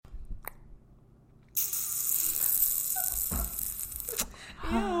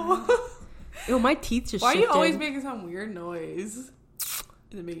Ew, my teeth just Why shifted. are you always making some weird noise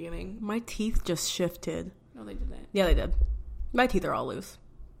in the beginning? My teeth just shifted. No, they didn't. Yeah, they did. My teeth are all loose.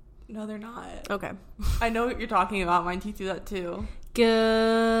 No, they're not. Okay. I know what you're talking about. My teeth do that too.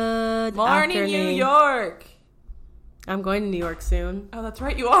 Good Morning, afternoon. New York. I'm going to New York soon. Oh, that's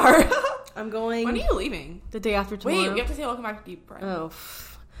right, you are. I'm going... When are you leaving? The day after tomorrow. Wait, we have to say welcome back to Deep Fried. Oh.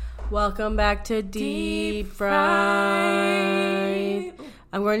 Welcome back to Deep Fried.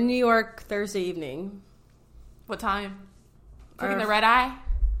 I'm going to New York Thursday evening. What time? Taking the red eye?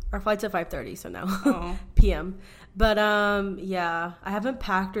 Our flight's at 5:30, so now. Oh. PM. But, yeah. I haven't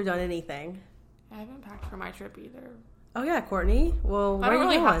packed or done anything. I haven't packed for my trip either. Oh, yeah, Courtney. Well, I where don't are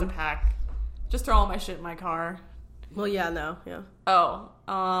really you have going? to pack. Just throw all my shit in my car. Well, yeah, no, yeah. Oh,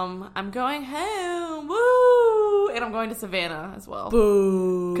 I'm going home. Woo! And I'm going to Savannah as well.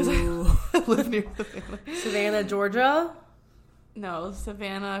 Boo. Because I live near Savannah. Savannah, Georgia? No,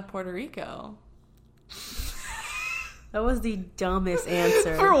 Savannah, Puerto Rico. That was the dumbest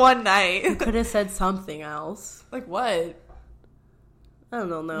answer. For one night. You could have said something else. Like what? I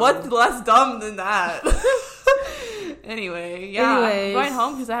don't know. What's less dumb than that? Anyway, yeah. Anyways. I'm going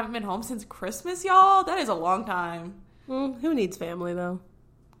home because I haven't been home since Christmas, y'all. That is a long time. Who needs family, though?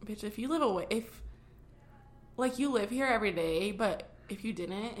 Bitch, if you live away, you live here every day, but if you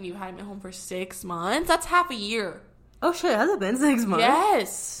didn't and you hadn't been home for 6 months, that's half a year. Oh, shit. Has it been 6 months?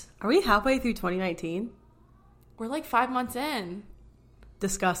 Yes. Are we halfway through 2019? We're like 5 months in.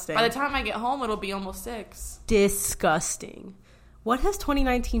 Disgusting. By the time I get home, it'll be almost 6. Disgusting. What has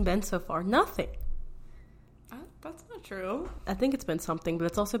 2019 been so far? Nothing. That's not true. I think it's been something, but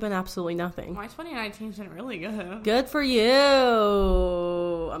it's also been absolutely nothing. My 2019's been really good. Good for you.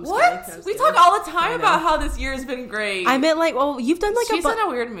 I'm What? sorry, We talk all the time about how this year has been great. I meant like, well, you've done like She's in a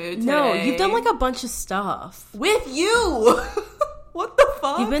weird mood today. No, you've done like a bunch of stuff. With you! What the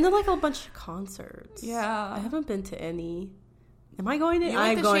fuck? You've been to like a bunch of concerts. Yeah. I haven't been to any. Am I going to? You I'm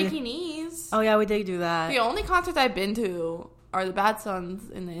went to going Shaky Knees. Oh, yeah, we did do that. The only concerts I've been to are the Bad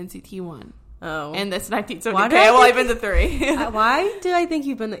Sons and the NCT one. Oh. And this 19. Why Okay, did I well, I've think- been to 3. Why did I think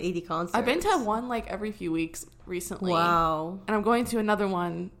you've been to 80 concerts? I've been to one like every few weeks recently. Wow. And I'm going to another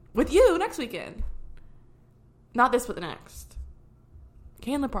one with you next weekend. Not this, but the next.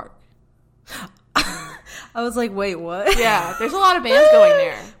 Candler Park. I was like, wait, what? Yeah, there's a lot of bands going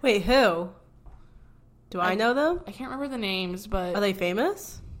there. Wait, who? Do I know them? I can't remember the names, but... Are they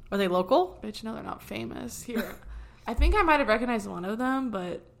famous? Are they local? Bitch, no, they're not famous. Here. I think I might have recognized one of them,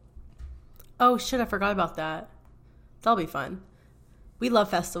 but... Oh, shit, I forgot about that. That'll be fun. We love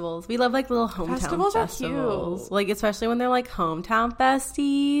festivals. We love, like, little hometown festivals. Festivals are cute. Like, especially when they're, like, hometown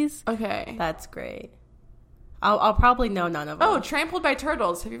festies. Okay. That's great. I'll probably know none of them. Oh, Trampled by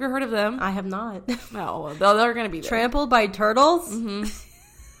Turtles. Have you ever heard of them? I have not. No, they're going to be there. Trampled by Turtles? Mm-hmm.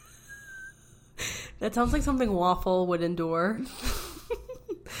 That sounds like something Waffle would endure.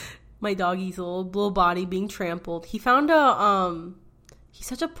 My doggy's little body being trampled. He found he's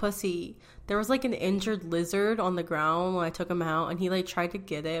such a pussy. There was like an injured lizard on the ground when I took him out, and he like tried to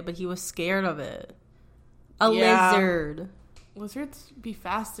get it, but he was scared of it. Lizard. Lizards be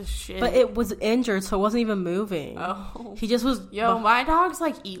fast as shit. But it was injured, so it wasn't even moving. Oh. He just was... My dogs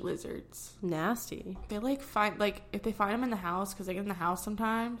like eat lizards. Nasty. They like find, like, if they find them in the house, because they get in the house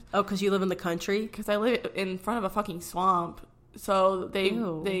sometimes. Oh, because you live in the country? Because I live in front of a fucking swamp. So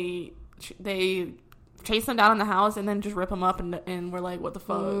they chase them down in the house and then just rip them up, and we're like, what the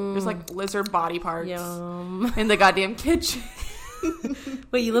fuck? There's like lizard body parts in the goddamn kitchen.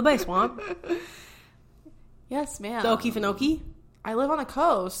 Wait, you live by a swamp? Yes, ma'am. The Okefenokee? I live on the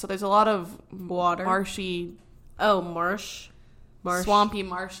coast, so there's a lot of water, marshy. Oh, marsh, swampy,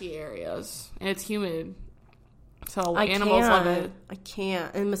 marshy areas, and it's humid. So animals love it. I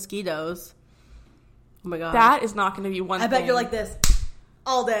can't. And mosquitoes. Oh my god, that is not going to be one. I bet you're like this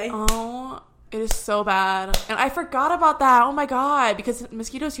all day. Oh, it is so bad, and I forgot about that. Oh my god, because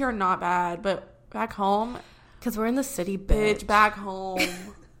mosquitoes here are not bad, but back home, because we're in the city, bitch. Back home.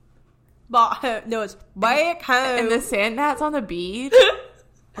 No, it's back home. And the sand gnats on the beach.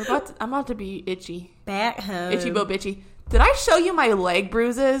 I'm about to be itchy. Back home. Itchy bo bitchy. Did I show you my leg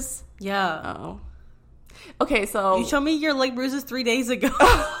bruises? Yeah. Oh. Okay, so... You showed me your leg bruises 3 days ago.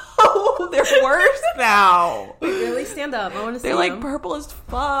 Oh, they're worse now. Wait, really? Stand up. I want to see They're like them. purple as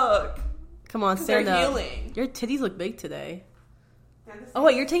fuck. Come on, stand they're up. Healing. Your titties look big today. Oh,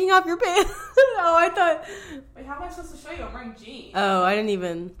 wait, you're taking off your pants. Oh, I thought... Wait, how am I supposed to show you? I'm wearing jeans. Oh, I didn't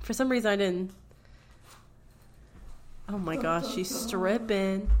even... For some reason, I didn't... Oh my gosh, she's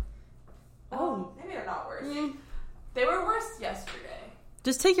stripping. Oh, maybe they're not worse. They were worse yesterday.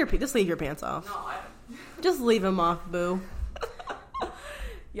 Just leave your pants off. No, I Just leave them off, boo.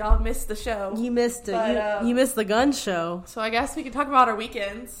 Y'all missed the show. You missed it. But, you missed the gun show. So I guess we can talk about our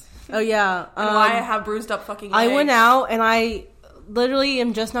weekends. Oh, yeah. And why I have bruised up fucking legs. I went out, and I literally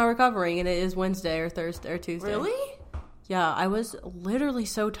am just now recovering, and it is Wednesday or Thursday or Tuesday. Really? Yeah, I was literally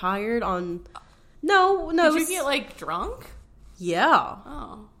so tired on... No. Did you get, like, drunk? Yeah.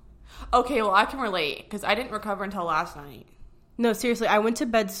 Oh. Okay, well, I can relate, because I didn't recover until last night. No, seriously, I went to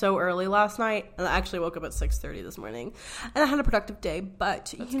bed so early last night, and I actually woke up at 6:30 this morning, and I had a productive day,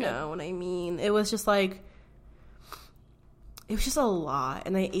 but you know what I mean. It was just like, it was just a lot,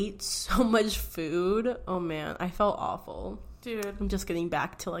 and I ate so much food. Oh, man, I felt awful. Dude. I'm just getting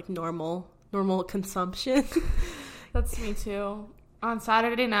back to, like, normal consumption. That's me, too. On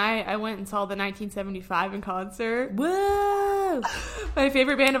Saturday night, I went and saw the 1975 in concert. Whoa! My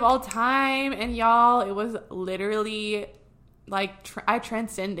favorite band of all time, and y'all, it was literally... like, I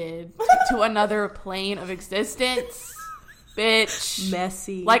transcended to another plane of existence. Bitch.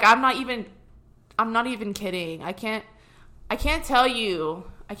 Messy. Like, I'm not even kidding. I can't tell you.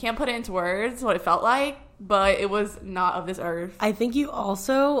 I can't put it into words what it felt like, but it was not of this earth. I think you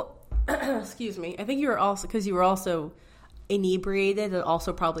also, excuse me, I think you were also, because you were also inebriated, and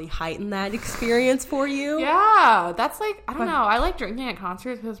also probably heightened that experience for you. Yeah, that's like, I don't know. I like drinking at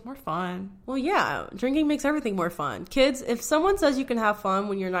concerts because it's more fun. Well, yeah, drinking makes everything more fun. Kids, if someone says you can have fun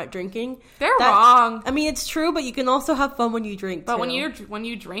when you're not drinking, they're wrong. I mean, it's true, but you can also have fun when you drink, but too. when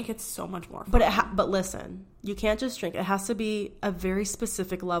you drink, it's so much more fun. But listen, you can't just drink. It has to be a very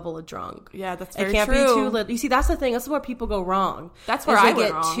specific level of drunk. Yeah, that's very true. It can't true. be too little. You see, that's the thing. That's where people go wrong. That's where I went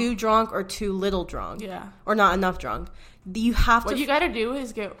get wrong. Too drunk or too little drunk. Yeah, or not enough drunk. You have to. What you got to do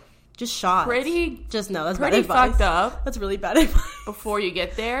is get just shots. That's bad advice. Fucked up. That's really bad advice. Before you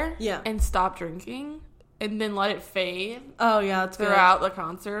get there, yeah, and stop drinking, and then let it fade. Oh yeah, that's throughout good. the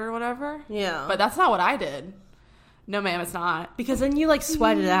concert or whatever. Yeah, but that's not what I did. No, ma'am, it's not. Because then you like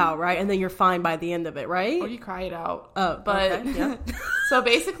sweat it out, right? And then you're fine by the end of it, right? Or you cry it out. Oh, but okay. Yeah. So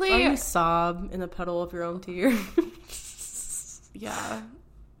basically, or you sob in a puddle of your own tears. Yeah.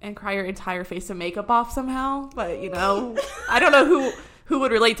 And cry your entire face of makeup off somehow. But, you know, I don't know who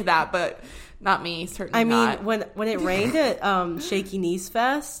would relate to that, but not me, certainly not. I mean, when it rained at Shaky Knees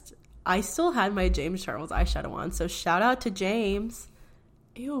Fest, I still had my James Charles eyeshadow on, so shout out to James.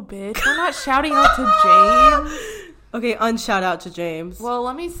 Ew, bitch. We're not shouting out to James. Okay, unshout out to James. Well,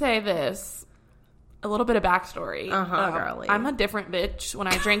 let me say this. A little bit of backstory. Girly. I'm a different bitch when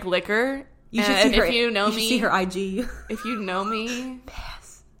I drink liquor. You should see her. If you know me, see her IG. If you know me...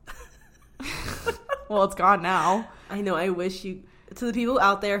 Well, it's gone now. I know. I wish you... To the people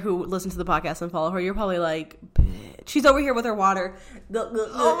out there who listen to the podcast and follow her, you're probably like, bitch. She's over here with her water.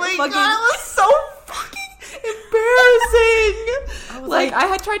 Oh my God, it was so fucking embarrassing. I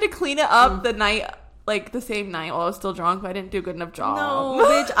had tried to clean it up the night, like the same night while I was still drunk, but I didn't do a good enough job. No,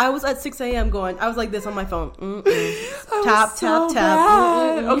 bitch. I was at 6 a.m. going, I was like this on my phone. Tap, so tap,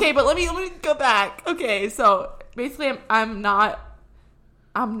 tap. Okay, but let me go back. Okay, so basically I'm not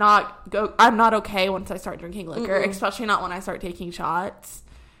okay once I start drinking liquor, especially not when I start taking shots.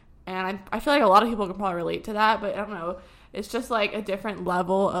 And I feel like a lot of people can probably relate to that, but I don't know. It's just like a different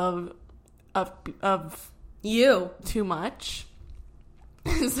level of you too much.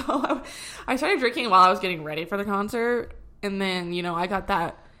 So I started drinking while I was getting ready for the concert, and then, you know, I got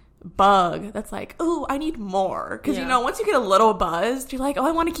that bug that's like, ooh, I need more. Because, you know, once you get a little buzzed, you're like, oh,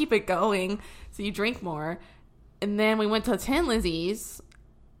 I want to keep it going. So you drink more. And then we went to Tin Lizzie's,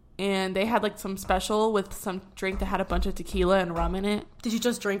 and they had like some special with some drink that had a bunch of tequila and rum in it. Did you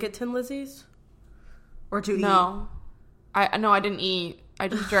just drink at Tin Lizzie's? Or did you eat? No, I didn't eat. I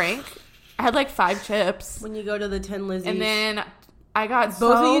just drank. I had like 5 chips. When you go to the Tin Lizzie's. And then I got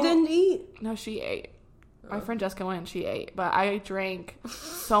both of you didn't eat? No, she ate. My friend Jessica went, she ate. But I drank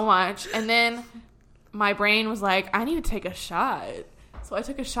so much. And then my brain was like, I need to take a shot. So I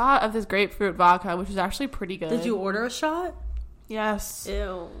took a shot of this grapefruit vodka, which is actually pretty good. Did you order a shot? Yes.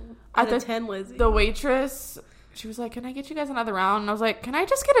 Ew. At the Tin Lizzie. The waitress, she was like, can I get you guys another round? And I was like, can I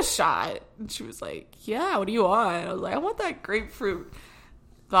just get a shot? And she was like, yeah, what do you want? I was like, I want that grapefruit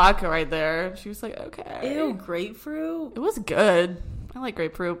vodka right there. And she was like, okay. Ew, grapefruit? It was good. I like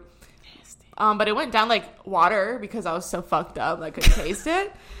grapefruit. But it went down like water because I was so fucked up I couldn't taste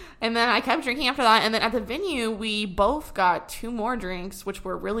it. And then I kept drinking after that. And then at the venue, we both got 2 more drinks, which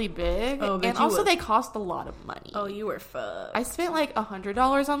were really big. Oh, and also they cost a lot of money. Oh, you were fucked. I spent like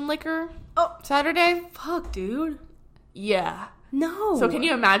 $100 on liquor. Oh, Saturday. Fuck, dude. Yeah. No. So can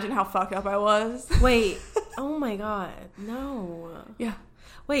you imagine how fucked up I was? Wait. Oh my God. No. Yeah.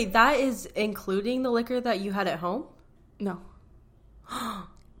 Wait, that is including the liquor that you had at home? No.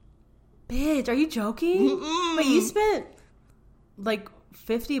 Bitch, are you joking? Mm-mm. But you spent like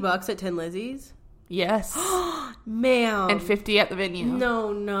 $50 at Tin Lizzy's? Yes. Ma'am. And 50 at the venue. No.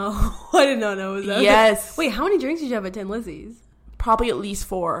 I did not know it was that. Yes. Wait, how many drinks did you have at Tin Lizzy's? Probably at least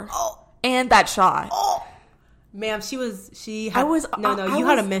 4. Oh. And that shot. Oh. Ma'am, you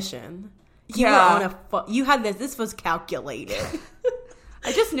had a mission. You were on you had this was calculated.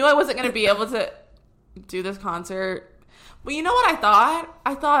 I just knew I wasn't going to be able to do this concert. But you know what I thought?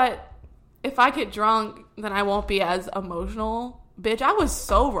 I thought if I get drunk, then I won't be as emotional. Bitch, I was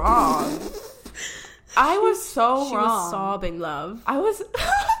so wrong. I was so she wrong. Was sobbing, love. I was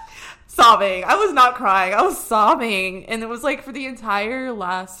sobbing. I was not crying. I was sobbing. And it was like for the entire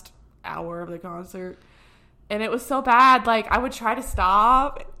last hour of the concert. And it was so bad. Like, I would try to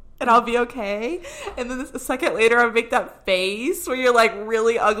stop and I'll be okay. And then a second later, I would make that face where you're like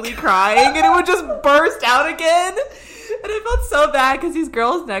really ugly crying and it would just burst out again. And I felt so bad because these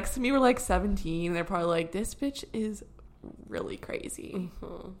girls next to me were like 17. And they're probably like, this bitch is really crazy.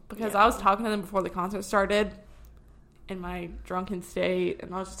 Because I was talking to them before the concert started in my drunken state,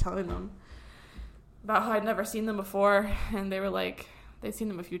 and I was just telling them about how I'd never seen them before, and they were like, they'd seen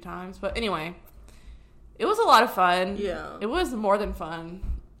them a few times. But anyway, it was a lot of fun. Yeah, it was more than fun.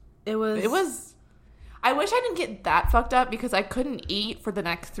 It was I wish I didn't get that fucked up because I couldn't eat for the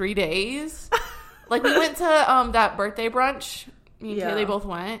next 3 days. Like, we went to that birthday brunch. Me and Kaylee both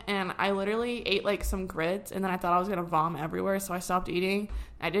went, and I literally ate like some grits, and then I thought I was gonna vomit everywhere, so I stopped eating.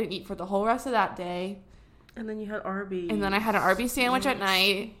 I didn't eat for the whole rest of that day. And then you had Arby's. And then I had an Arby's sandwich at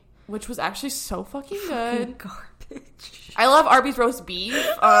night, which was actually so fucking good. Garbage. I love Arby's roast beef,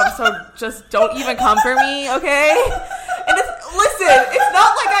 so just don't even come for me, okay? And it's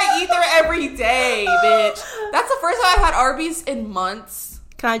not like I eat there every day, bitch. That's the first time I've had Arby's in months.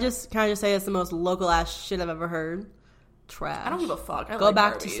 Can I just say it's the most local ass shit I've ever heard? Trash. I don't give a fuck. Go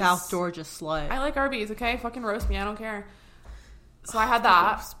back Arby's. To South Georgia, slut. I like Arby's, okay? Fucking roast me. I don't care. So I had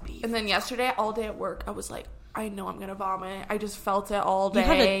that. And then yesterday, all day at work, I was like, I know I'm going to vomit. I just felt it all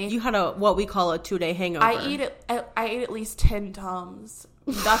day. You had a what we call a 2-day hangover. I ate at least 10 Tums.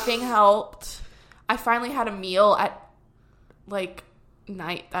 Nothing helped. I finally had a meal at, like,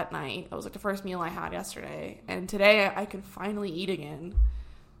 that night. That was, like, the first meal I had yesterday. And today, I can finally eat again.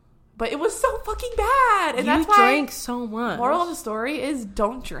 But it was so fucking bad. And that's why drank so much. Moral of the story is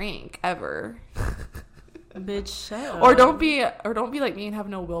don't drink ever. Bitch, shut up. Or don't be like me and have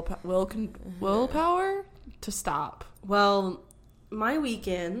no willpower to stop. Well, my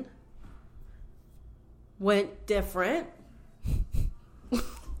weekend went different.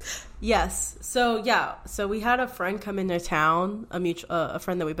 Yes. So we had a friend come into town, a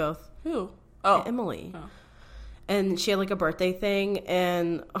friend that we both. Who? Emily. Oh. And she had, like, a birthday thing,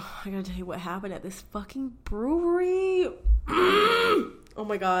 and I gotta tell you what happened at this fucking brewery. Oh,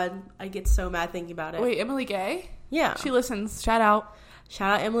 my God. I get so mad thinking about it. Wait, Emily Gay? Yeah. She listens. Shout out.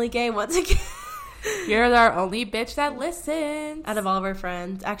 Shout out Emily Gay once again. You're our only bitch that listens. Out of all of our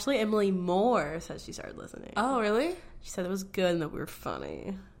friends. Actually, Emily Moore said she started listening. Oh, really? She said it was good and that we were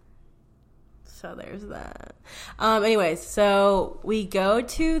funny. So there's that. Anyways, so we go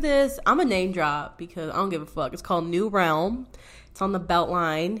to this. I'm a name drop because I don't give a fuck. It's called New Realm. It's on the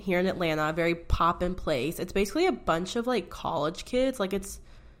Beltline here in Atlanta. A very poppin' place. It's basically a bunch of, like, college kids. Like, it's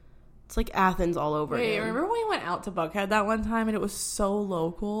like Athens all over again. Remember when we went out to Buckhead that one time and it was so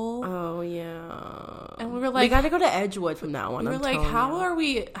local? Oh yeah. And we were like, we got to go to Edgewood from that one. We were like, how are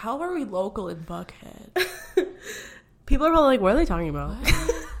we local in Buckhead? People are probably like, what are they talking about?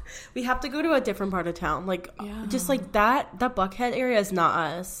 We have to go to a different part of town. Like, just like that Buckhead area is not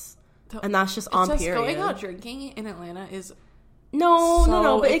us. And that's just on period. Going out drinking in Atlanta is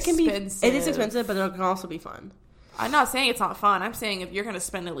no, but it can be. It is expensive, but it can also be fun. I'm not saying it's not fun. I'm saying if you're going to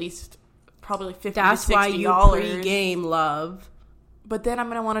spend at least probably $50 that's to $60. Why you pre-game, love. But then I'm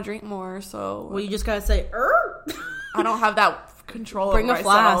going to want to drink more, so. Well, you just got to say, I don't have that control Bring over a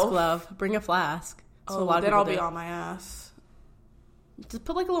myself. Flask, love. Bring a flask. That's a lot of then I'll be on my ass. Just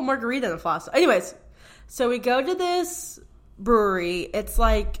put, like, a little margarita in a flask. Anyways, so we go to this brewery. It's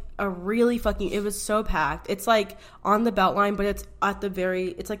like a really fucking. It was so packed. It's like on the Beltline, but it's at the very.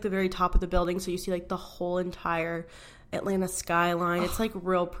 It's like the very top of the building, so you see like the whole entire Atlanta skyline. It's like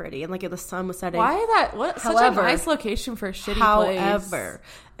real pretty, and like the sun was setting. Why that? What? Such a nice location for a shitty place. However,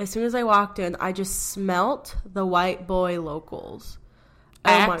 as soon as I walked in, I just smelt the white boy locals.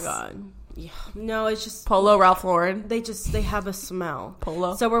 Axe? Oh my god. Yeah. No, it's just Polo, Ralph Lauren. They have a smell.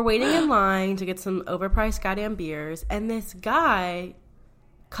 Polo. So we're waiting in line to get some overpriced goddamn beers, and this guy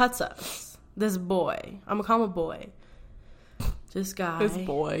cuts us. This boy. I'm gonna call him a boy. This guy. This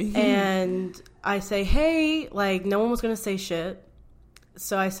boy. And I say, hey, like no one was gonna say shit.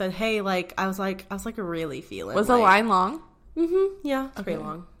 So I said, hey, like I was like really feeling. Was like, the line long? Mm-hmm. Yeah, it's pretty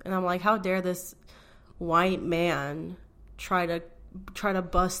long. And I'm like, how dare this white man try to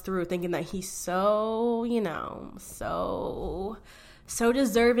bust through thinking that he's so, so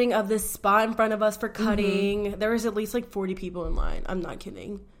deserving of this spot in front of us for cutting. Mm-hmm. There was at least like 40 people in line. I'm not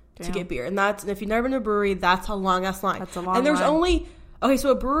kidding. Damn. To get beer. And if you've never been to a brewery, that's a long ass line. That's a long And there's line. only, okay, so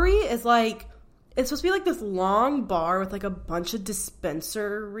a brewery is like, it's supposed to be like this long bar with like a bunch of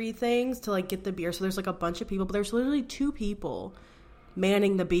dispensary things to like get the beer. So there's like a bunch of people, but there's literally 2 people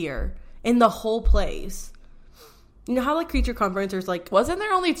manning the beer in the whole place. You know how like Creature Comforts, there's like... Wasn't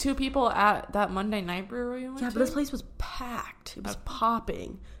there only 2 people at that Monday night brewery you went to? Yeah, but this place was packed. It was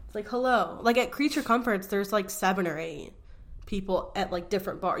popping. It's like, hello. Like at Creature Comforts, there's like 7 or 8 people at like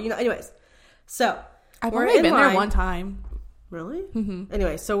different bars. Anyways. So, I've only been there one time. Really? Mm-hmm.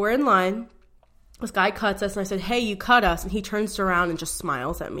 Anyway, so we're in line. This guy cuts us, and I said, hey, you cut us. And he turns around and just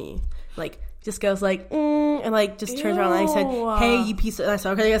smiles at me. Like, just goes like, and like, just turns around. And I said, hey, you piece of... And I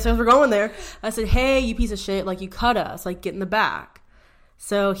said, okay, I guess we're going there. I said, hey, you piece of shit. Like, you cut us. Like, get in the back.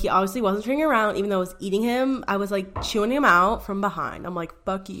 So he obviously wasn't turning around, even though I was eating him. I was like chewing him out from behind. I'm like,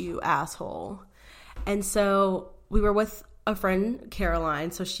 fuck you, asshole. And so we were with a friend, Caroline.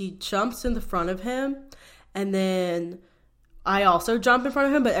 So she jumps in the front of him, and then I also jumped in front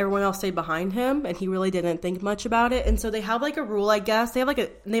of him, but everyone else stayed behind him, and he really didn't think much about it. And so they have like a rule, I guess. They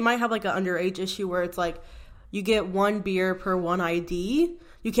might have like an underage issue where it's like you get 1 beer per 1 ID.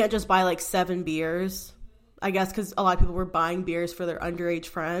 You can't just buy like 7 beers, I guess, because a lot of people were buying beers for their underage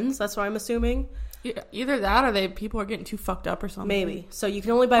friends. That's what I'm assuming. Yeah, either that or people are getting too fucked up or something. Maybe. So you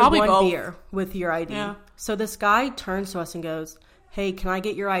can only buy Probably 1 both. beer with your ID. Yeah. So this guy turns to us and goes, hey, can I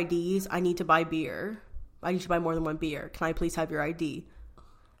get your IDs? I need to buy beer. I need to buy more than 1 beer. Can I please have your ID?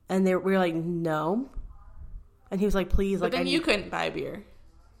 And we were like, no. And he was like, please. But then you couldn't buy beer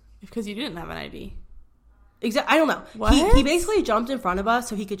because you didn't have an ID. Exactly. I don't know. What? He basically jumped in front of us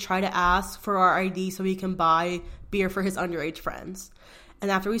so he could try to ask for our ID so he can buy beer for his underage friends.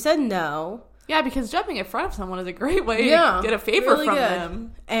 And after we said no... Yeah, because jumping in front of someone is a great way to get a favor from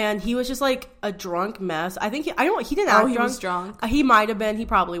them. And he was just like a drunk mess. I think he didn't act drunk. He was drunk. He might have been. He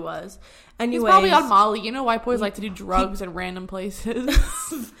probably was. Anyways, he's probably on Molly. You know, white boys like to do drugs in random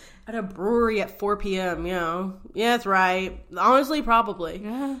places. At a brewery at 4 p.m., Yeah, that's right. Honestly, probably.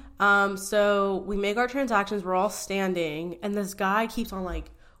 Yeah. So we make our transactions. We're all standing. And this guy keeps on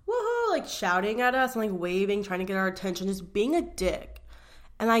like, woohoo, like shouting at us and like waving, trying to get our attention, just being a dick.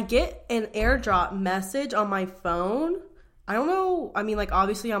 And I get an AirDrop message on my phone. I don't know. I mean, like,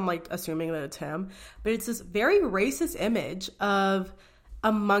 obviously I'm like assuming that it's him. But it's this very racist image of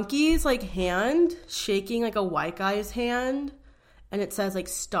a monkey's like hand shaking like a white guy's hand. And it says like,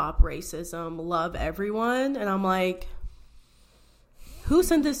 stop racism, love everyone. And I'm like, who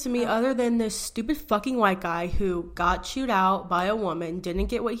sent this to me other than this stupid fucking white guy who got chewed out by a woman, didn't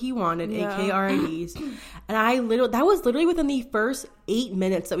get what he wanted, aka RIDs. And that was literally within the first 8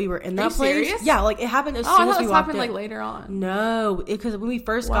 minutes that we were in that place. Serious? Yeah, like it happened as soon as we walked in. Like later on. No, because when we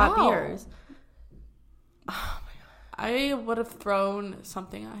first got beers. Oh my God. I would have thrown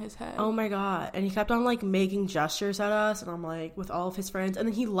something at his head. Oh my God. And he kept on like making gestures at us, and I'm like, with all of his friends. And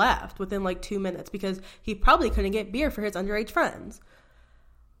then he left within like 2 minutes because he probably couldn't get beer for his underage friends.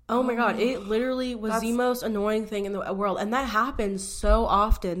 Oh my God, it literally was the most annoying thing in the world. And that happens so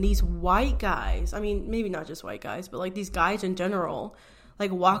often. These white guys, I mean, maybe not just white guys, but like these guys in general,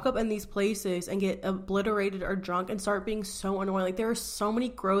 like walk up in these places and get obliterated or drunk and start being so annoying. Like there are so many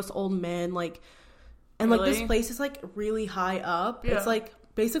gross old men, like, and like this place is like really high up. Yeah. It's like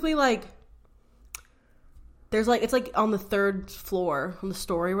basically like, there's like, it's like on the 3rd floor on the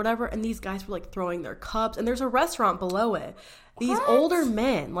story or whatever. And these guys were like throwing their cups, and there's a restaurant below it. These older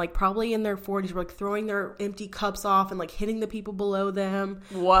men, like probably in their 40s, were like throwing their empty cups off and like hitting the people below them.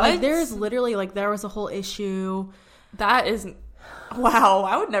 What? Like there's literally like there was a whole issue. That is, wow.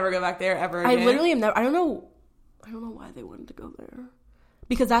 I would never go back there ever again. I literally am never. I don't know why they wanted to go there,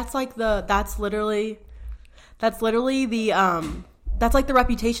 because that's literally the that's like the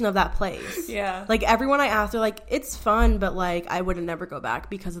reputation of that place. Yeah. Like everyone I asked, they're like, it's fun, but like I would never go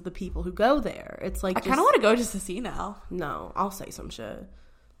back because of the people who go there. It's like, I kind of want to go just to see now. No, I'll say some shit.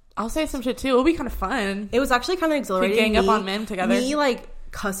 I'll say some shit too. It'll be kind of fun. It was actually kind of exhilarating. Gang up on men together. Me like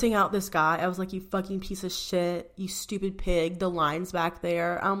cussing out this guy. I was like, you fucking piece of shit, you stupid pig. The line's back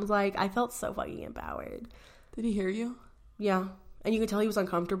there. I was like, I felt so fucking empowered. Did he hear you? Yeah. And you could tell he was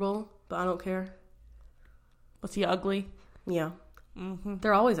uncomfortable, but I don't care. Was he ugly? Yeah. Mm-hmm.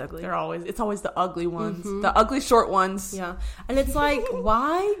 They're always ugly. It's always the ugly ones. Mm-hmm. The ugly short ones. Yeah. And it's like,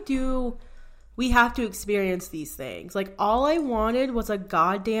 why do we have to experience these things. Like, all I wanted was a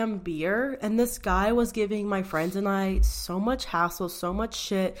goddamn beer, and this guy was giving my friends and I so much hassle, so much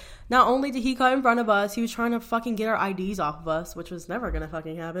shit. Not only did he cut in front of us, he was trying to fucking get our IDs off of us, which was never gonna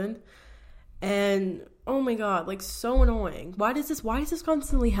fucking happen. And oh my god, like, so annoying. Why does this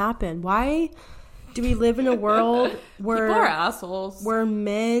constantly happen? Why do we live in a world where people are assholes, where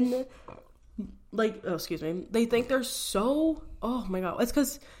men, like, oh, excuse me, they think they're so, oh my god, it's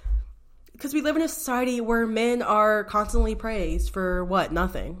because we live in a society where men are constantly praised for what?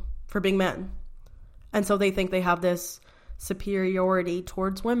 Nothing. For being men. And so they think they have this superiority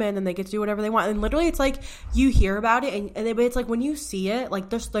towards women and they get to do whatever they want. And literally it's like you hear about it but it's like when you see it,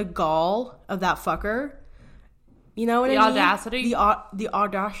 like, there's the gall of that fucker. You know what I mean? Audacity? The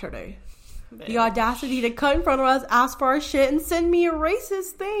audacity. Bitch. The audacity to cut in front of us, ask for our shit, and send me a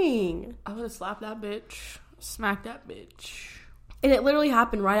racist thing. I would have slapped that bitch. Smacked that bitch. And it literally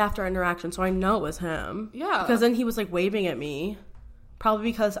happened right after our interaction, so I know it was him. Yeah. Because then he was, like, waving at me. Probably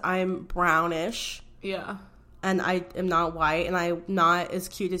because I'm brownish. Yeah. And I am not white, and I'm not as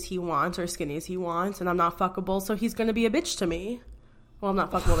cute as he wants or skinny as he wants, and I'm not fuckable, so he's going to be a bitch to me. Well, I'm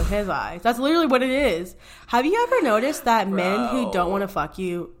not fuckable in his eyes. That's literally what it is. Have you ever noticed that men who don't want to fuck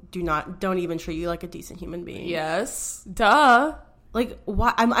you don't even treat you like a decent human being? Yes. Duh. Like,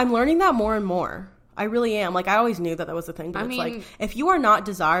 why? I'm learning that more and more. I really am. Like, I always knew that was the thing, but like, if you are not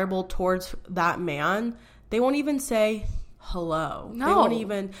desirable towards that man, they won't even say hello. No. They won't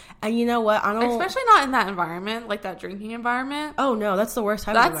even, and you know what? Especially not in that environment, like that drinking environment. Oh, no, that's the worst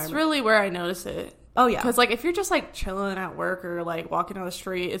type of environment. That's really where I notice it. Oh, yeah. Because, like, if you're just, like, chilling at work or, like, walking down the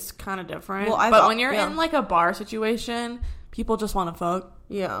street, it's kind of different. Well, but when you're in, like, a bar situation, people just want to fuck.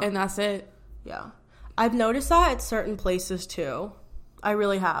 Yeah. And that's it. Yeah. I've noticed that at certain places, too. I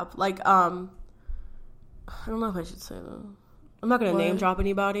really have. Like, I don't know if I should say that. I'm not going to name drop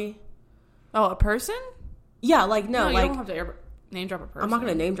anybody. Oh, a person? Yeah, like, no, you like, don't have to name drop a person. I'm not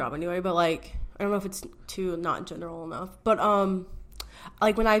going to name drop anybody, but, like, I don't know if it's too not general enough. But,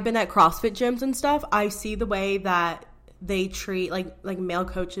 like, when I've been at CrossFit gyms and stuff, I see the way that they treat, like male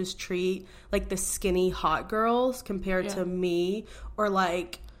coaches treat, like, the skinny hot girls compared to me, or,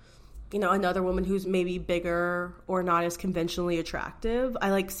 like, you know, another woman who's maybe bigger or not as conventionally attractive. I,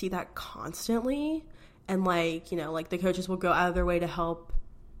 like, see that constantly. And, like, you know, like, the coaches will go out of their way to help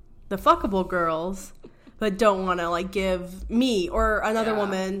the fuckable girls, but don't want to, like, give me or another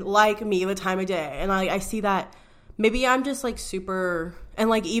woman like me the time of day. And I see that. Maybe I'm just, like, super... And,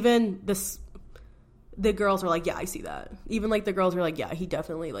 like, even the girls are like, yeah, I see that. Even, like, the girls are like, yeah, he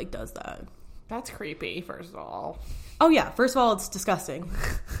definitely, like, does that. That's creepy, first of all. Oh, yeah. First of all, it's disgusting.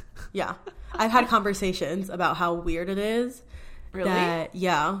 Yeah. I've had conversations about how weird it is. Really?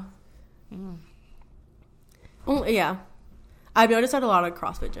 Yeah. Mm. Oh, yeah. I've noticed that a lot of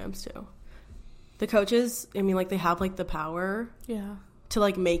CrossFit gyms, too. The coaches, I mean, like, they have, like, the power to,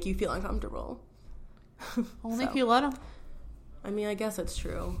 like, make you feel uncomfortable. Only if you let them. I mean, I guess it's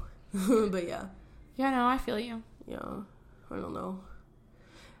true. But, yeah. Yeah, no, I feel you. Yeah. I don't know.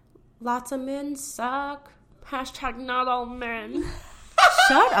 Lots of men suck. Hashtag not all men.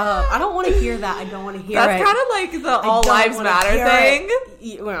 Shut up. I don't want to hear that. I don't want to hear it. That's kind of like the all lives matter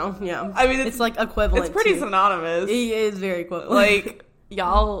thing. Well, yeah. I mean, it's like equivalent. It's pretty synonymous. It is very equivalent. Like,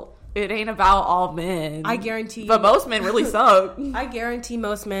 y'all, it ain't about all men. I guarantee. But most men really suck. I guarantee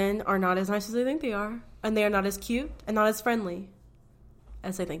most men are not as nice as they think they are. And they are not as cute and not as friendly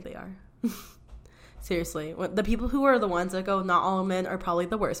as they think they are. Seriously. The people who are the ones that go, not all men, are probably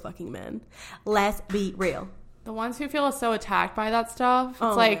the worst fucking men. Let's be real. The ones who feel so attacked by that stuff,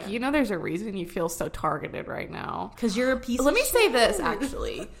 it's like, man. You know, there's a reason you feel so targeted right now. Because you're a piece of shit. Let me say this,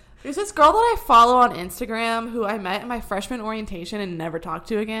 actually. There's this girl that I follow on Instagram who I met in my freshman orientation and never talked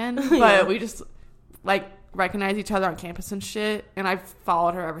to again. But we just, like, recognize each other on campus and shit. And I've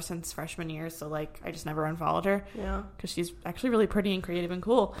followed her ever since freshman year. So, like, I just never unfollowed her. Yeah. Because she's actually really pretty and creative and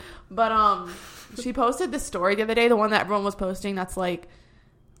cool. But she posted this story the other day, the one that everyone was posting, that's like,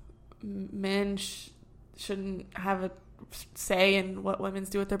 men shouldn't have a say in what women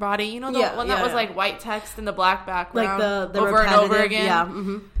do with their body. You know, the one that was like white text in the black background, like the over and over again. Yeah.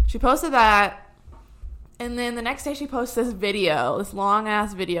 Mm-hmm. She posted that, and then the next day she posts this video, this long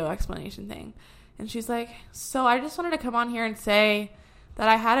ass video explanation thing, and she's like, "So I just wanted to come on here and say that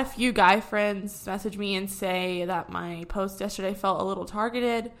I had a few guy friends message me and say that my post yesterday felt a little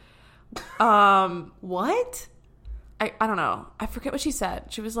targeted." What? I don't know. I forget what she said.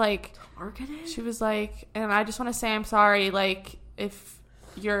 She was like, targeted? She was like, and I just want to say I'm sorry, like, if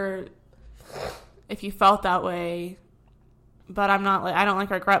you felt that way, but I'm not, like, I don't, like,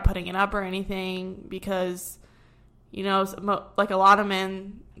 regret putting it up or anything, because, you know, like a lot of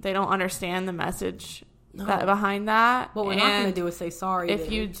men, they don't understand the message that behind that. What we're not going to do is say sorry.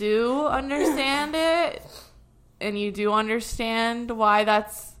 If you do understand it, and you do understand why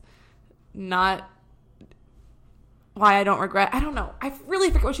that's not why I don't regret. I don't know. I really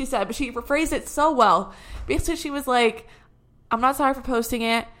forget what she said, but she rephrased it so well. Basically, she was like, I'm not sorry for posting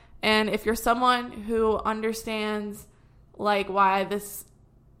it. And if you're someone who understands, like, why this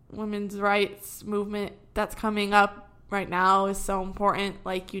women's rights movement that's coming up right now is so important,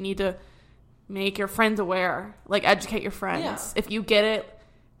 like, you need to make your friends aware. Like, educate your friends. Yeah. If you get it,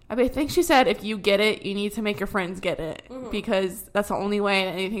 I think she said, if you get it, you need to make your friends get it. Mm-hmm. Because that's the only way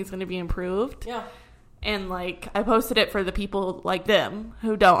anything's going to be improved. Yeah. And, like, I posted it for the people like them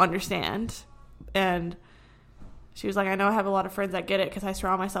who don't understand. And she was like, I know I have a lot of friends that get it because I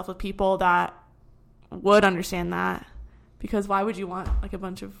surround myself with people that would understand that. Because why would you want, like, a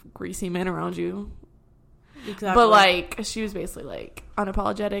bunch of greasy men around you? Exactly. But, like, she was basically, like,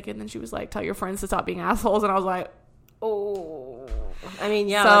 unapologetic. And then she was like, tell your friends to stop being assholes. And I was like, oh. I mean,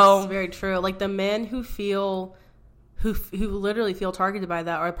 yeah, that's very true. Like, the men who feel, who literally feel targeted by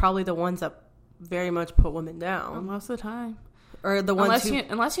that are probably the ones that very much put women down most of the time, or the ones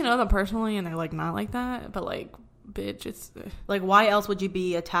unless you know them personally and they're like not like that. But like, bitch, it's like, why else would you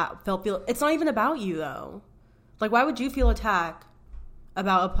be attacked? Feel it's not even about you though. Like, why would you feel attacked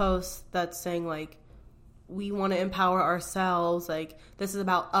about a post that's saying like, we want to empower ourselves, like, this is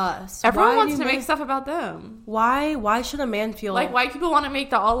about us? Everyone wants to make stuff about them. Why should a man feel like white people want to make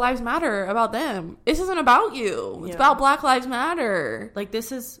the all lives matter about them? This isn't about you. It's about Black Lives Matter. Like,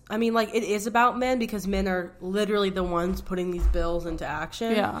 this is, I mean, like, it is about men because men are literally the ones putting these bills into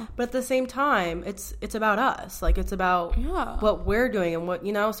action. Yeah. But at the same time, it's about us. Like, it's about what we're doing and what,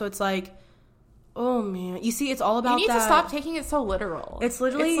 you know, so it's like, oh man, you see, it's all about. You need to stop taking it so literal. It's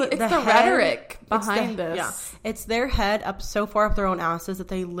literally it's the rhetoric behind this. Yeah, it's their head up so far up their own asses that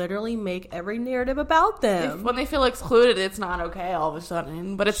they literally make every narrative about them. When they feel excluded, it's not okay all of a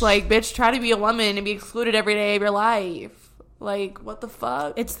sudden. But it's like, bitch, try to be a woman and be excluded every day of your life. Like, what the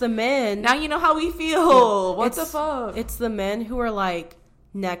fuck? It's the men. Now you know how we feel. Yeah. What the fuck? It's the men who are like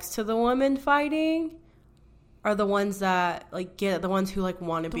next to the women fighting. Are the ones that, like, get it. The ones who, like,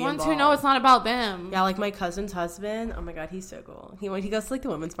 want to be involved. The ones who know it's not about them. Yeah, like, my cousin's husband. Oh, my God, he's so cool. He goes to, like, the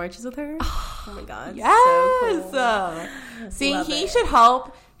women's marches with her. Oh, my God. Yes! So cool. See, he should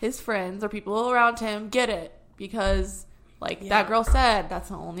help his friends or people around him get it. Because, like, that girl said, that's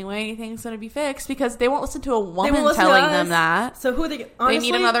the only way anything's going to be fixed. Because they won't listen to a woman telling them that. So who are they... Honestly,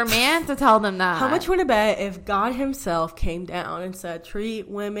 they need another man to tell them that. How much would I bet if God himself came down and said, treat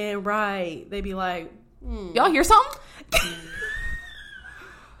women right? They'd be like... Y'all hear something?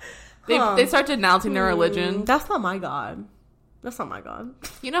 They start denouncing their religion. That's not my God. That's not my God.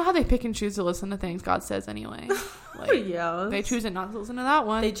 You know how they pick and choose to listen to things God says anyway? Like, yeah. They choose not to listen to that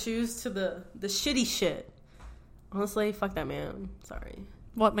one. They choose to the shitty shit. Honestly, fuck that man. Sorry.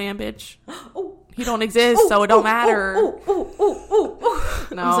 What man, bitch? Oh. He don't exist, so it don't matter.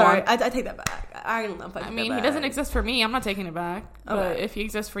 No, I'm sorry. I take that back. I mean, he doesn't exist for me. I'm not taking it back. Okay. But if he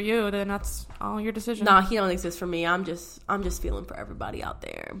exists for you, then that's all your decision. Nah, he don't exist for me. I'm just feeling for everybody out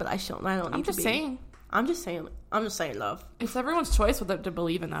there. But I don't need to be. I'm just saying, love. It's everyone's choice whether to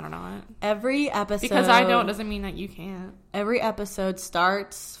believe in that or not. Every episode, because I don't doesn't mean that you can't. Every episode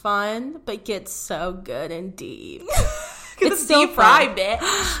starts fun, but gets so good and deep. It's so deep fried,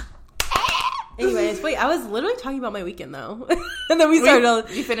 bitch. Anyways, wait, I was literally talking about my weekend though. And then we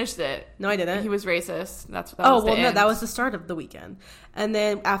started. You finished it. No, I didn't. He was racist. That that was the start of the weekend. And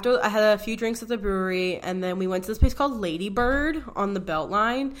then after, I had a few drinks at the brewery, and then we went to this place called Lady Bird on the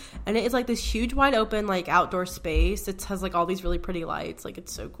Beltline, and it is like this huge wide open like outdoor space. It has like all these really pretty lights. Like,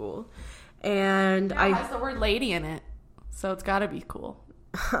 it's so cool. And it has the word lady in it, so it's got to be cool.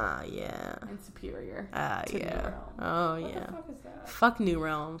 Yeah. And superior. Yeah. New Realm. Oh, what yeah. The fuck is that? Fuck New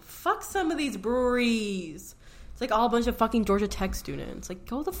Realm. Fuck some of these breweries. It's like all a bunch of fucking Georgia Tech students. Like,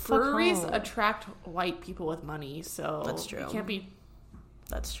 go the fuck breweries home. attract white people with money, so that's true. You can't be.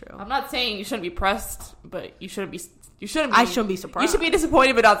 That's true. I'm not saying you shouldn't be pressed, but you shouldn't be. I shouldn't be surprised. You should be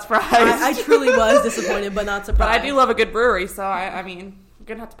disappointed, but not surprised. I truly was disappointed, but not surprised. But I do love a good brewery, so I mean, you're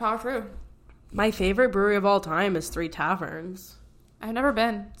gonna have to power through. My favorite brewery of all time is Three Taverns. I've never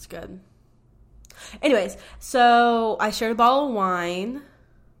been. It's good. Anyways, so I shared a bottle of wine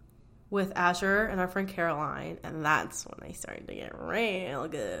with Asher and our friend Caroline, and that's when I started to get real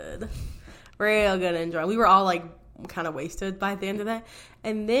good and drunk. We were all like kind of wasted by the end of that,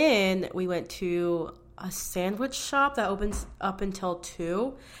 and then we went to a sandwich shop that opens up until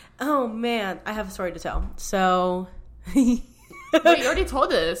 2. Oh man, I have a story to tell. So Wait, you already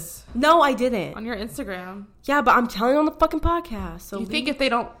told us. No, I didn't. On your Instagram. Yeah, but I'm telling on the fucking podcast. So you think if they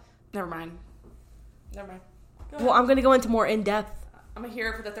don't... Never mind. Well, I'm going to go into more in-depth. I'm going to hear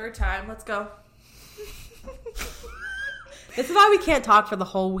it for the third time. Let's go. This is why we can't talk for the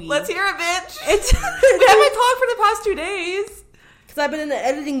whole week. Let's hear it, bitch. We haven't talked for the past 2 days. Because I've been in the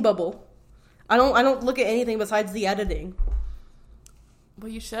editing bubble. I don't look at anything besides the editing. Well,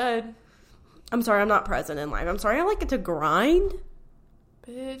 you should. I'm sorry, I'm not present in life. I'm sorry, I like it to grind.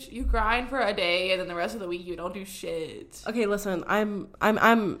 Bitch, you grind for a day and then the rest of the week you don't do shit. Okay, listen, I'm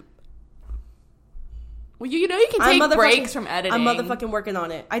well, you know you can take breaks from editing. I'm motherfucking working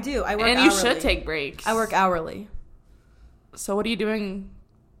on it. I do. I work and hourly. You should take breaks. I work hourly. So what are you doing?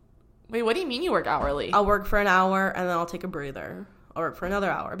 Wait, what do you mean you work hourly? I'll work for an hour and then I'll take a breather. I'll work for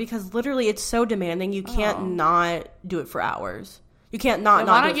another hour. Because literally it's so demanding, you can't not do it for hours. You can't not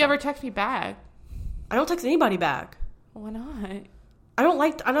why don't you ever text me back? I don't text anybody back. Why not?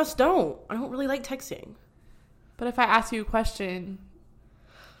 I just don't. I don't really like texting. But if I ask you a question...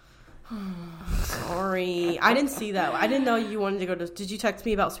 Sorry. I didn't see that. I didn't know you wanted to go to... Did you text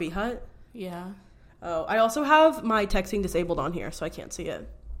me about Sweet Hut? Yeah. Oh, I also have my texting disabled on here, so I can't see it.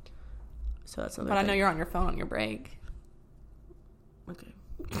 So that's another But thing. I know you're on your phone on your break. Okay.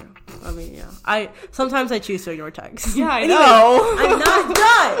 Yeah. I mean, yeah. Sometimes I choose to ignore texts. Yeah, I know. I'm not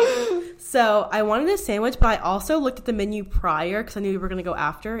done. So I wanted a sandwich, but I also looked at the menu prior because I knew we were going to go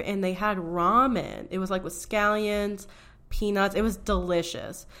after, and they had ramen. It was like with scallions, peanuts. It was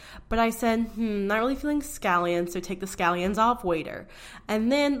delicious. But I said, not really feeling scallions, so take the scallions off, waiter.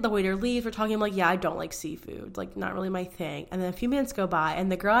 And then the waiter leaves. We're talking, I'm like, yeah, I don't like seafood. Like, not really my thing. And then a few minutes go by,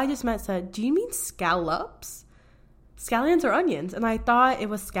 and the girl I just met said, do you mean scallops? Scallions or onions? And I thought it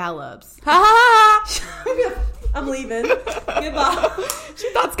was scallops. I'm leaving. Goodbye. She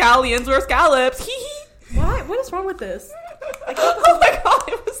thought scallions were scallops. What? What is wrong with this? Oh my god,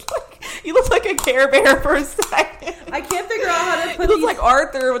 it was like, you look like a Care Bear for a second. I can't figure out how to put You look like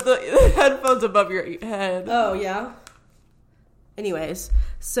Arthur with the headphones above your head. Oh, yeah. Anyways,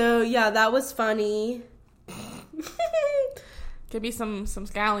 so yeah, that was funny. Give me some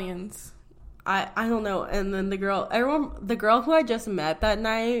scallions. I don't know. And then the girl who I just met that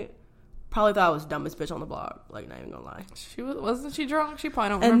night probably thought I was dumbest bitch on the block. Like, not even gonna lie. Wasn't she drunk? She probably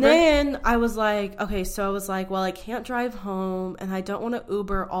don't remember. And then I was like, okay, so I was like, well, I can't drive home, and I don't want to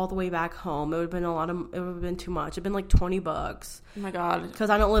Uber all the way back home. It would have been too much. It'd been like $20. Oh my god. Because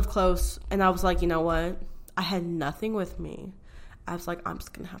I don't live close. And I was like, you know what? I had nothing with me. I was like, I'm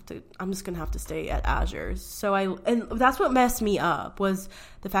just gonna have to stay at Azure's. So and that's what messed me up, was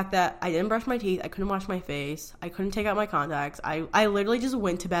the fact that I didn't brush my teeth, I couldn't wash my face, I couldn't take out my contacts. I literally just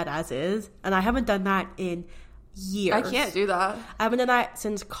went to bed as is, and I haven't done that in years. I can't do that. I haven't done that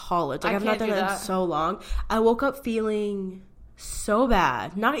since college. Like, I've not done that in so long. I woke up feeling so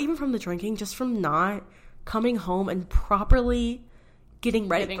bad, not even from the drinking, just from not coming home and properly getting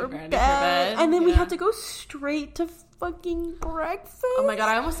ready for bed. And then we had to go straight to fucking breakfast. Oh my god,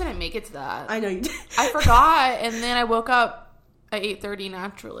 I almost didn't make it to that. I know you did. I forgot, and then I woke up at 8:30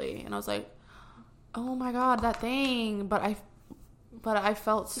 naturally, and I was like, oh my god, that thing. But I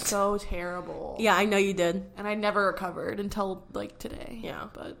felt so terrible. Yeah, I know you did. And I never recovered until like today. Yeah.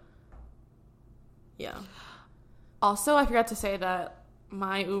 But yeah. Also, I forgot to say that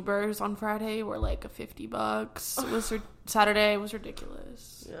my Ubers on Friday were like $50. Saturday was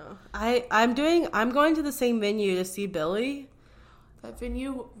ridiculous. Yeah. I'm going to the same venue to see Billy. That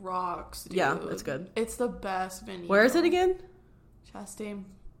venue rocks, dude. Yeah, it's good. It's the best venue. Where is it again? Chastain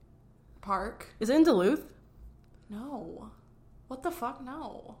Park. Is it in Duluth? No. What the fuck?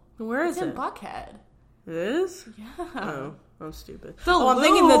 No. Where is it? It's in Buckhead. It is? Yeah. Oh, I'm stupid. Duluth. Oh, I'm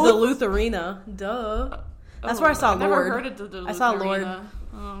thinking the Duluth Arena. Duh. That's where I saw Lord. Never heard of the Duluth I saw Arena. Lord.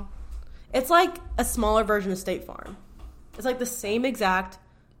 Oh. It's like a smaller version of State Farm. It's like the same exact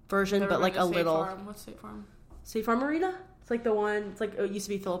version, but like a little. Farm. What's State Farm? State Farm Arena? It's like the one. It's like it used to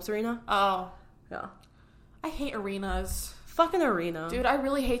be Phillips Arena. Oh, yeah. I hate arenas. Fucking arena, dude. I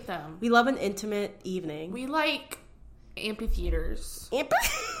really hate them. We love an intimate evening. We like amphitheaters.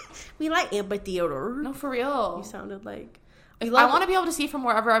 We like amphitheater. No, for real. You sounded like. I want to be able to see from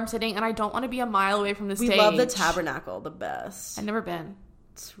wherever I'm sitting, and I don't want to be a mile away from the stage. We love the Tabernacle, the best. I've never been.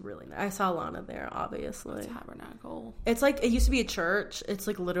 It's really nice. I saw Lana there, obviously. Tabernacle. It's like, it used to be a church. It's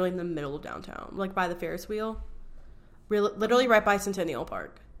like literally in the middle of downtown, like by the Ferris wheel. Literally right by Centennial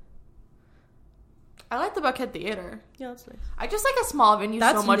Park. I like the Buckhead Theater. Yeah, that's nice. I just like a small venue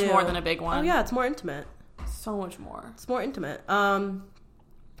so much more than a big one. Oh yeah, it's more intimate. So much more. It's more intimate.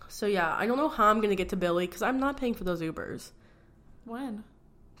 So yeah, I don't know how I'm gonna get to Billy because I'm not paying for those Ubers. When?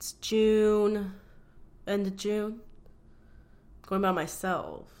 It's June. End of June. going by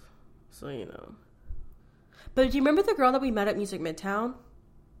myself. So, you know. But do you remember the girl that we met at Music Midtown?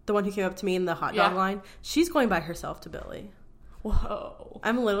 The one who came up to me in the hot dog line? She's going by herself to Billy. Whoa.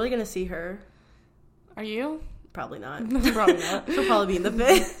 I'm literally going to see her. Are you? Probably not. Probably not. She'll probably be in the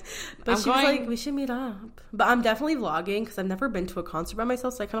pit. But she was like, we should meet up. But I'm definitely vlogging because I've never been to a concert by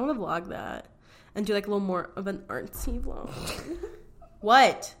myself, so I kind of want to vlog that. And do like a little more of an artsy vlog.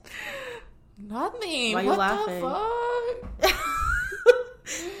 What? Nothing. Why are you laughing? The fuck?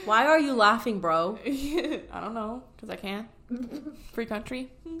 Why are you laughing, bro? I don't know. Because I can. Free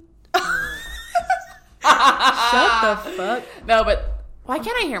country. Shut the fuck. No, but why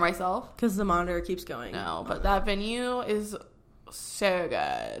can't I hear myself? Because the monitor keeps going. No, but that venue is so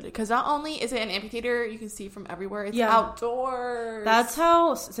good. Because not only is it an amphitheater you can see from everywhere, it's outdoors. That's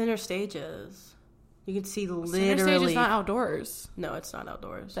how Center Stage is. You can see literally. Center Stage is not outdoors. No, it's not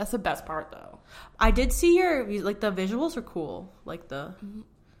outdoors. That's the best part, though. I did see like the visuals are cool. Like the.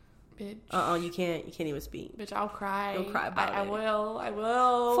 Bitch. You can't even speak. Bitch, I'll cry. You'll cry about it. I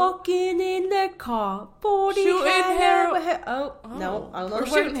will. Fucking in the car. 40 shooting heroin. Oh, no. I don't know. We're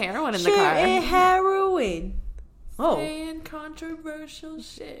shooting heroin in the car. Shooting heroin. Oh. Saying controversial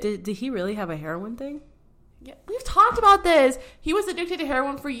shit. Did he really have a heroin thing? Yeah, we've talked about this. He was addicted to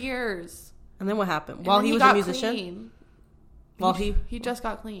heroin for years. And then what happened? While he was a musician? Clean. While he just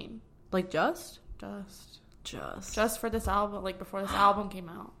got clean. Like just for this album, like before this album came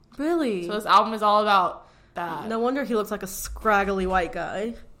out. Really? So this album is all about that. No wonder he looks like a scraggly white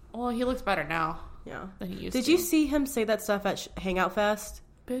guy. Well, he looks better now. Yeah. Than he used to. Did you see him say that stuff at Hangout Fest?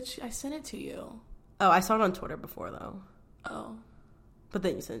 Bitch, I sent it to you. Oh, I saw it on Twitter before though. Oh. But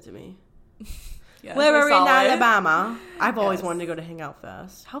then you sent it to me. Yes, we're in Alabama. I've always wanted to go to Hangout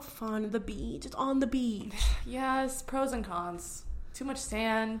Fest. How fun, the beach. It's on the beach. Yes, pros and cons. Too much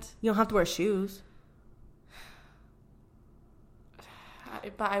sand. You don't have to wear shoes.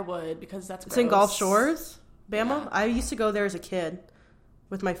 But I would, because that's gross. It's in Gulf Shores, Bama. Yeah. I used to go there as a kid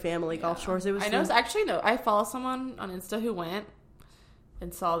with my family. Yeah. Gulf Shores. It was. I follow someone on Insta who went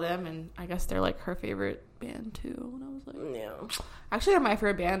and saw them, and I guess they're like her favorite band too. And I was like, yeah. Actually, they're my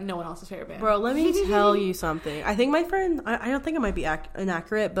favorite band. No one else's favorite band. Bro, let me tell you something. I think my friend. I don't think it might be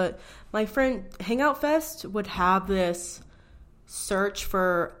inaccurate, but my friend Hangout Fest would have this search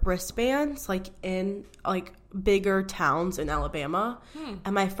for wristbands like in like bigger towns in Alabama.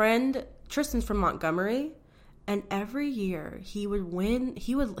 And my friend Tristan's from Montgomery, and every year he would win.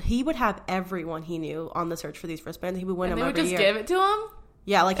 He would have everyone he knew on the search for these wristbands. He would win them every year. They would just give it to him.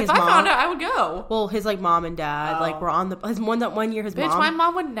 Yeah, like if his mom. If I found out, I would go. Well, his like mom and dad like were on the his one year. His Bitch, mom. My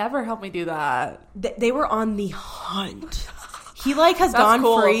mom would never help me do that. They were on the hunt. He like has gone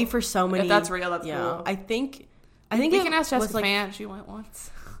cool. Free for so many. If that's real, that's cool. I think we can ask Jessica Fan. She went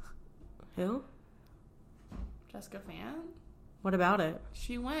once. Who? Jessica Fan. What about it?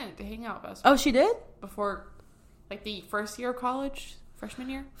 She went to Hangout Fest. Oh, she did? Before, like, the first year of college, freshman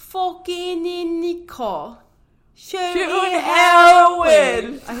year. Fucking in the car. Shooting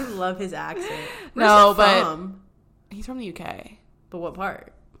heroin. I love his accent. No, but from? He's from the UK. But what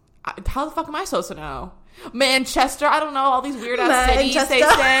part? How the fuck am I supposed to know? Manchester. I don't know. All these weird ass cities they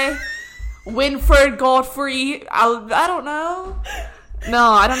say. Winford, Godfrey. I don't know.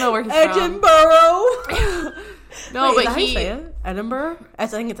 No, I don't know where he's from. No, wait, but he say it? Edinburgh. I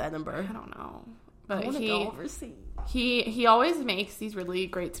think it's Edinburgh. I don't know, but I want to go overseas. He always makes these really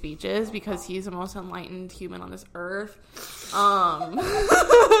great speeches because he's the most enlightened human on this earth. I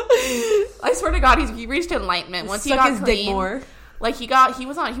swear to God, he reached enlightenment once he got clean. More. Like he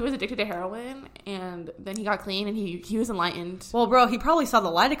was addicted to heroin, and then he got clean, and he was enlightened. Well, bro, he probably saw the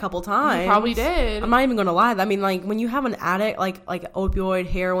light a couple times. He probably did. I'm not even gonna lie. I mean, like when you have an addict, like opioid,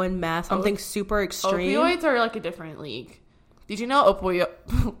 heroin, meth, something super extreme. Opioids are like a different league. Did you know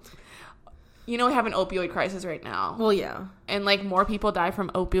You know we have an opioid crisis right now. Well, yeah, and like more people die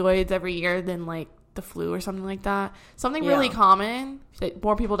from opioids every year than like the flu or something like that. Something really common. That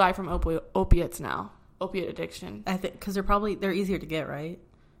more people die from opiates now. Opiate addiction. I think because they're easier to get, right?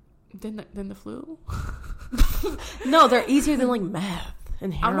 Than the flu. No, they're easier than like meth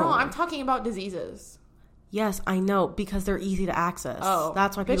and heroin. No, I'm talking about diseases. Yes, I know because they're easy to access. Oh,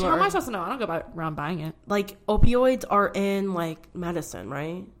 that's why people. Bitch, how am I supposed to know? I don't go around buying it. Like opioids are in like medicine,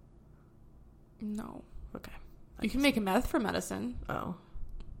 right? No. Okay. You can make a meth for medicine. Oh.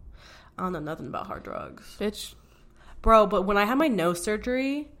 I don't know nothing about hard drugs, bitch. Bro, but when I had my nose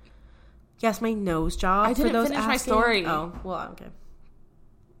surgery. Yes, my nose job. I didn't finish my story. Oh, well, okay.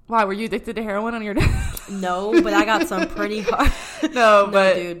 Why, were you addicted to heroin on your death? No, but I got some pretty hard. No,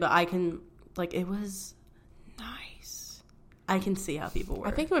 dude, but I can, like, it was nice. I can see how people were.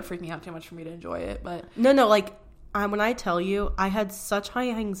 I think it would freak me out too much for me to enjoy it, but... No, like, when I tell you, I had such high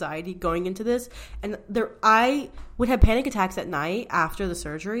anxiety going into this, and I would have panic attacks at night after the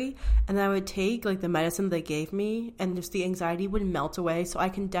surgery, and then I would take like the medicine they gave me, and just the anxiety would melt away. So I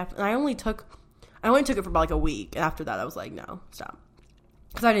can definitely. I only took it for about like a week, and after that, I was like, no, stop,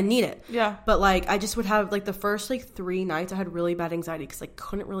 because I didn't need it. Yeah. But like, I just would have like the first like 3 nights, I had really bad anxiety because I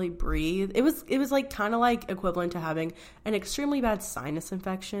couldn't really breathe. It was like kind of like equivalent to having an extremely bad sinus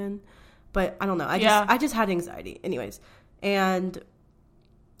infection. But I don't know. I just had anxiety. Anyways. And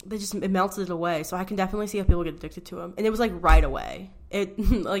it melted away. So I can definitely see how people get addicted to them. And it was like right away. It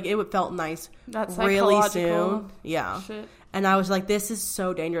felt nice. That's really soon. Yeah. Shit. And I was like, this is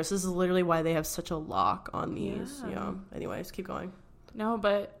so dangerous. This is literally why they have such a lock on these. Yeah. Anyways, keep going. No,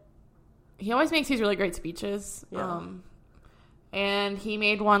 but he always makes these really great speeches. Yeah. And he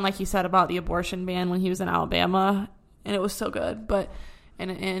made one, like you said, about the abortion ban when he was in Alabama. And it was so good. But...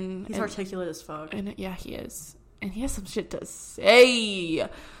 And he's articulate as fuck. And yeah, he is. And he has some shit to say.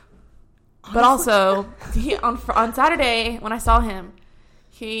 Honestly. But also, on Saturday when I saw him,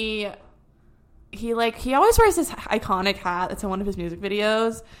 he always wears this iconic hat that's in one of his music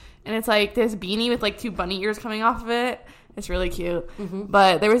videos, and it's like this beanie with like 2 bunny ears coming off of it. It's really cute. Mm-hmm.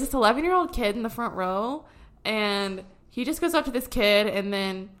 But there was this 11-year-old kid in the front row, and he just goes up to this kid, and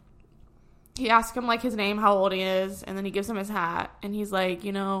then he asks him, like, his name, how old he is, and then he gives him his hat. And he's like,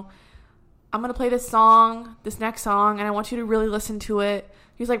 I'm going to play this next song, and I want you to really listen to it.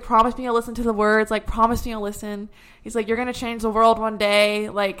 He's like, promise me you'll listen to the words. Like, promise me you'll listen. He's like, you're going to change the world one day.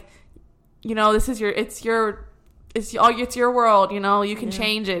 Like, this is it's your world, you can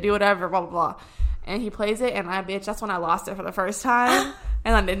change it, do whatever, blah, blah, blah. And he plays it, and that's when I lost it for the first time.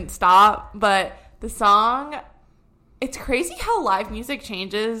 And I didn't stop. But the song... It's crazy how live music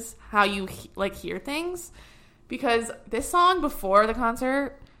changes how you hear things, because this song before the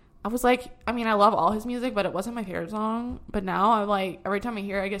concert, I was like, I love all his music, but it wasn't my favorite song. But now I'm like, every time I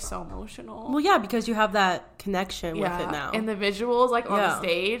hear it, I get so emotional. Well, yeah, because you have that connection with it now. And the visuals on the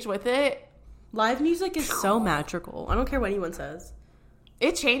stage with it. Live music is so magical. I don't care what anyone says.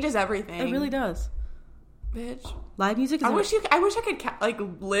 It changes everything. It really does. Bitch. Live music is... I wish I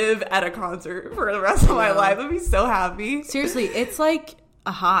could live at a concert for the rest of my life. I'd be so happy. Seriously, it's like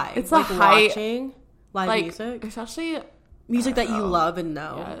a high. It's like a high watching live music. Especially music that you love and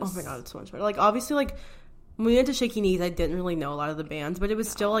know. Yes. Oh my god, it's so much better. Like, obviously, like, when we went to Shaky Knees, I didn't really know a lot of the bands, but it was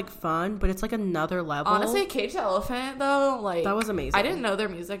still like fun, but it's like another level. Honestly, Cage the Elephant, though, like, that was amazing. I didn't know their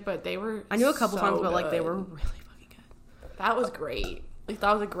music, but they were I knew a couple songs, but good. like, they were really fucking good. That was great. Like,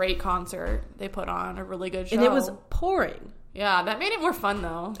 that was a great concert they put on, a really good show. And it was pouring. Yeah, that made it more fun,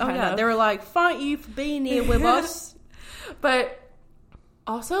 though. Oh, yeah. They were like, thank you for being here with us. But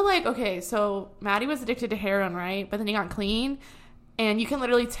also, like, okay, so Maddie was addicted to heroin, right? But then he got clean. And you can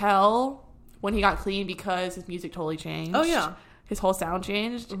literally tell when he got clean because his music totally changed. Oh, yeah. His whole sound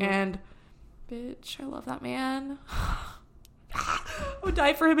changed. Mm-hmm. And, bitch, I love that man. I would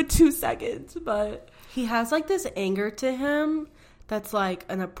die for him in 2 seconds, but... He has, like, this anger to him that's, like,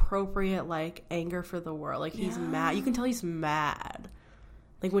 an appropriate, like, anger for the world. Like, he's mad. You can tell he's mad.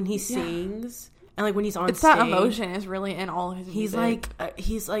 Like, when he sings and, like, when he's on stage. That emotion is really in all of his music.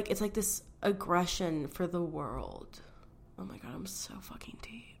 He's like, it's like this aggression for the world. Oh, my God, I'm so fucking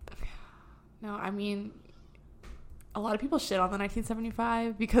deep. No, a lot of people shit on the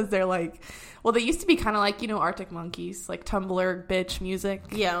 1975 because they're like, well, they used to be kind of like, Arctic Monkeys, like Tumblr bitch music.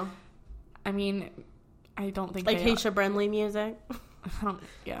 Yeah. I don't think like Keisha Brendley music.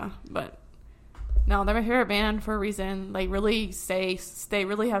 But no, they're my favorite band for a reason. They really they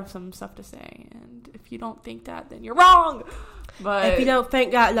really have some stuff to say, and if you don't think that, then you're wrong. But if you don't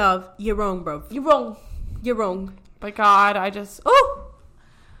think that, love, you're wrong, bro. You're wrong. You're wrong. But God,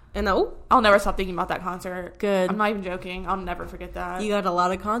 I'll never stop thinking about that concert. Good. I'm not even joking. I'll never forget that. You got a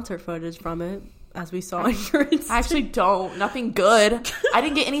lot of concert footage from it, as we saw on your Instagram. I actually don't. Nothing good. I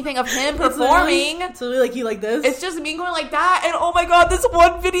didn't get anything of him performing. It's literally like you like this. It's just me going like that, and oh my God, this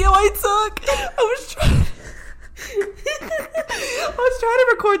one video I took. I was trying to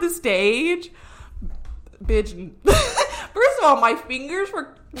record the stage. Bitch. First of all, my fingers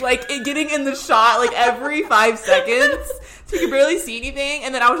were like getting in the shot like every 5 seconds, so you could barely see anything.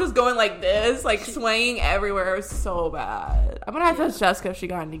 And then I was just going like this, like swaying everywhere. It was so bad. I'm gonna have to ask Jessica if she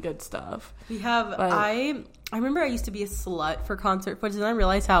got any good stuff. I remember I used to be a slut for concert footage, and I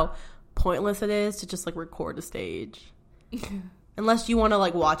realized how pointless it is to just like record a stage. Unless you want to,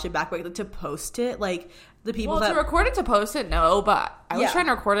 like, watch it back, like, to post it. Like, the people to record it, to post it, no. But I was trying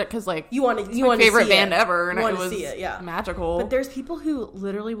to record it because, like, you want to, it's my favorite band ever. And it was see it, magical. But there's people who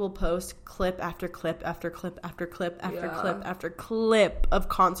literally will post clip after clip after clip after clip after clip after clip of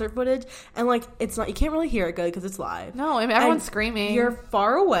concert footage. And, like, it's not, you can't really hear it good because it's live. No, I mean, everyone's screaming. You're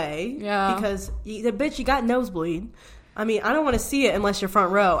far away. Yeah. Because, you got nosebleed. I mean, I don't want to see it unless you're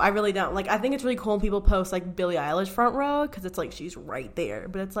front row. I really don't. Like, I think it's really cool when people post, like, Billie Eilish front row because it's like she's right there.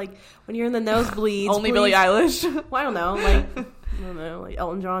 But it's like when you're in the nosebleeds. Only Billie Eilish. Well, I don't know. Like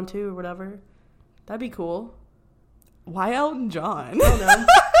Elton John too or whatever. That'd be cool. Why Elton John? I don't know.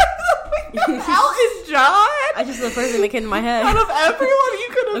 Elton John? I just the first thing that came to my head. Out of everyone you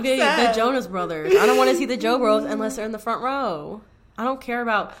could have said. The Jonas Brothers. I don't want to see the Joe Bros unless they're in the front row. I don't care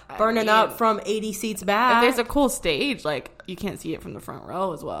about burning up from 80 seats back. If there's a cool stage, like, you can't see it from the front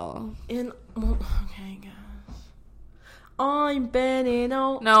row as well. Okay, guys. I'm betting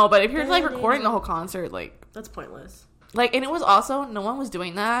on... No, but if you're, like, recording the whole concert, like... That's pointless. Like, and it was also... No one was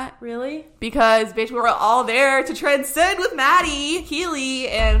doing that. Really? Because, bitch, we were all there to transcend with Maddie Healy,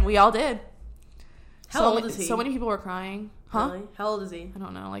 and we all did. How old is he? So many people were crying. Huh? Really? How old is he? I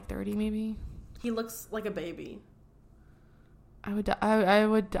don't know, like 30 maybe? He looks like a baby. I would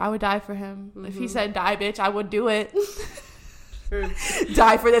die for him. Mm-hmm. If he said die, bitch, I would do it.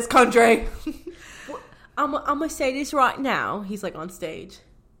 Die for this country. I'm gonna say this right now. He's like on stage.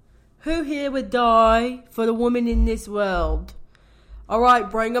 Who here would die for the woman in this world? All right,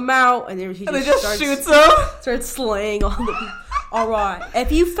 bring him out, and then he just shoots him. Starts slaying all the people. All right,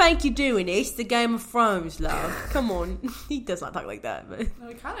 if you think you're doing it, it's the Game of Thrones, love. Come on. He does not talk like that, but no,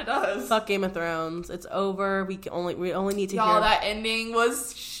 he kind of does. Fuck Game of Thrones. It's over. We only need to hear. That ending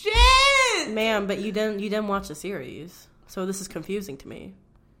was shit, man. But you didn't watch the series, so this is confusing to me.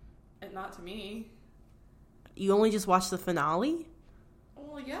 And not to me. You only just watched the finale?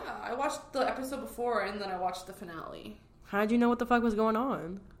 Well, yeah, I watched the episode before, and then I watched the finale. How did you know what the fuck was going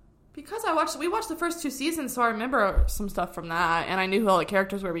on? Because we watched the first 2 seasons, so I remember some stuff from that, and I knew who all the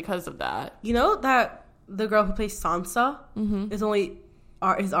characters were because of that. You know that the girl who plays Sansa is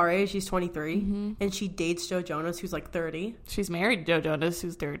our age. She's 23, and she dates Joe Jonas, who's like 30. She's married to Joe Jonas,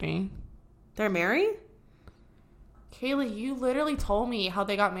 who's 30. They're married? Kaylee, you literally told me how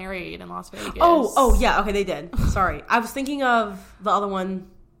they got married in Las Vegas. Oh, yeah, okay, they did. Sorry. I was thinking of the other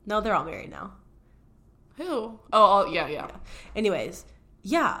one. No, they're all married now. Who? Oh, yeah. Anyways,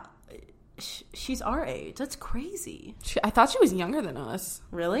 yeah. She's our age. That's crazy. I thought she was younger than us.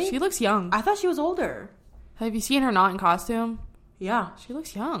 Really? She looks young. I thought she was older. Have you seen her not in costume? Yeah. She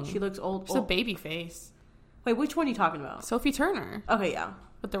looks young. She looks old. She's a baby face. Wait, which one are you talking about? Sophie Turner. Okay, yeah.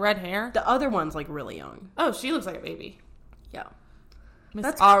 With the red hair? The other one's like really young. Oh, she looks like a baby. Yeah.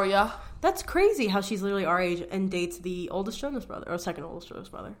 Miss Aria. That's crazy how she's literally our age and dates the oldest Jonas brother, or second oldest Jonas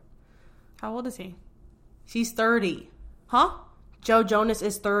brother. How old is he? She's 30. Huh? Joe Jonas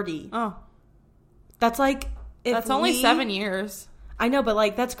is 30. Oh. That's like... That's only 7 years. I know, but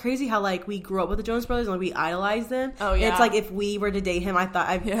like that's crazy how like we grew up with the Jonas Brothers and like we idolized them. Oh, yeah. And it's like if we were to date him,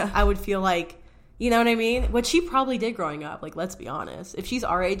 I would feel like... You know what I mean? What she probably did growing up. Like, let's be honest. If she's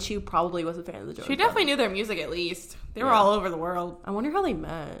our age, she probably was a fan of the Jonas She definitely knew their music at least. They were all over the world. I wonder how they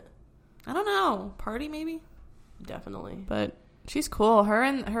met. I don't know. Party maybe? Definitely. But she's cool. Her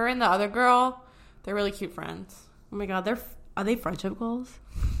and the other girl, they're really cute friends. Oh my god, are they friendship goals?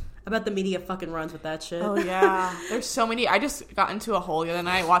 I bet the media fucking runs with that shit. Oh yeah. There's so many. I just got into a hole the other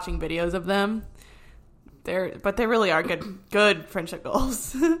night watching videos of them. They really are good friendship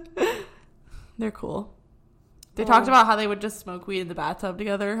goals. They're cool. They talked about how they would just smoke weed in the bathtub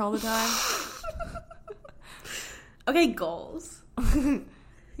together all the time. Okay, goals. Wait,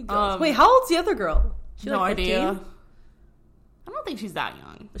 how old's the other girl? No like idea. I don't think she's that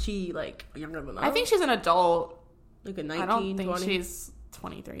young. Is she like younger than us? I think she's an adult. Like a 19, I don't think 20? she's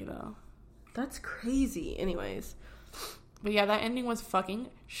 23 though. That's crazy. Anyways. But yeah, that ending was fucking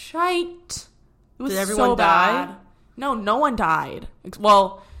shite. It was Did everyone so die? Bad. No one died.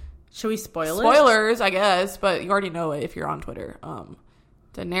 Well... Should we spoil it? Spoilers, I guess, but you already know it if you're on Twitter.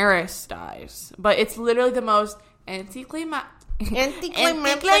 Daenerys dies. But it's literally the most anticlimactic,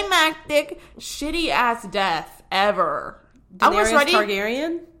 shitty-ass death ever. Daenerys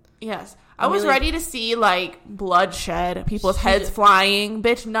Targaryen? Yes. I was ready to see, like, bloodshed, people's heads flying.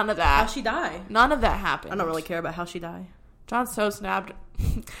 Bitch, none of that. How'd she die? None of that happened. I don't really care about how she died. Jon Snow stabbed...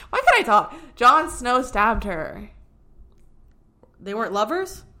 Why can't I talk? Jon Snow stabbed her. They weren't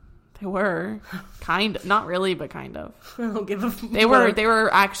lovers? They were. Kind of. Not really, but kind of. I don't give a fuck. They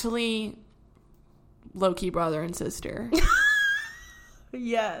were actually low-key brother and sister.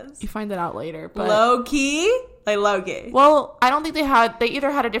 Yes. You find that out later. But low-key? Like, Loki. Well, I don't think they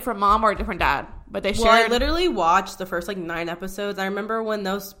either had a different mom or a different dad. But they shared... Well, I literally watched the first, 9 episodes. I remember when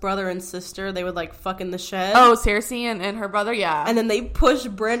those brother and sister, they would, fuck in the shed. Oh, Cersei and her brother, yeah. And then they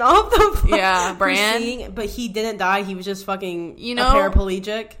pushed Bran off the... Yeah, Bran. But he didn't die. He was just fucking a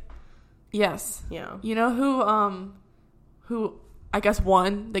paraplegic. Yes. Yeah. You know who I guess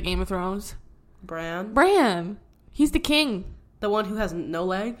won the Game of Thrones? Bran. He's the king. The one who has no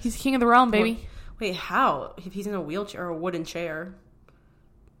legs? He's king of the realm, baby. Wait, how? If he's in a wheelchair or a wooden chair...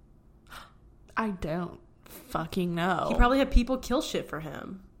 I don't fucking know. He probably had people kill shit for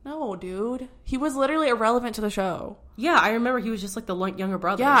him. No, dude. He was literally irrelevant to the show. Yeah, I remember he was just the younger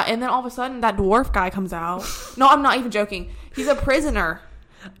brother. Yeah, and then all of a sudden that dwarf guy comes out. No, I'm not even joking. He's a prisoner.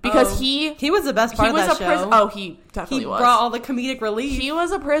 Because he was the best part of that show. He definitely was. He brought all the comedic relief. He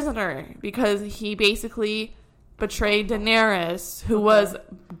was a prisoner because he basically betrayed Daenerys, who was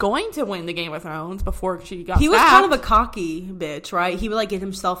going to win the Game of Thrones before she got He was stabbed. kind of a cocky bitch, right? He would get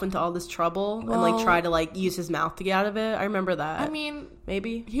himself into all this trouble and try to use his mouth to get out of it. I remember that. I mean,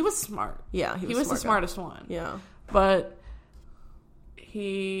 maybe he was smart. Yeah, he was the smartest one. Yeah, but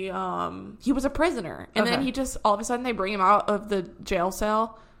he was a prisoner, and then he just all of a sudden they bring him out of the jail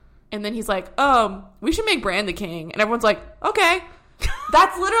cell, and then he's like, we should make Bran the king, and everyone's like, okay.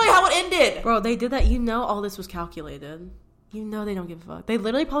 That's literally how it ended. Bro, they did that. All this was calculated. They don't give a fuck. They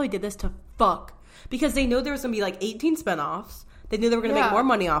literally probably did this to fuck. Because they knew there was going to be 18 spinoffs. They knew they were going to make more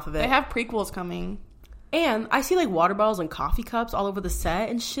money off of it. They have prequels coming. And I see water bottles and coffee cups all over the set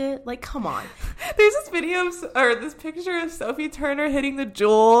and shit. Come on. There's this picture of Sophie Turner hitting the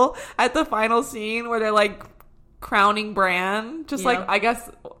jewel at the final scene where they're crowning Bran. Just I guess...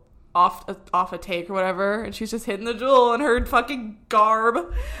 off a take or whatever, and she's just hitting the jewel in her fucking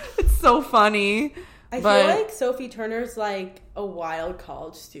garb. It's so funny. I feel like Sophie Turner's a wild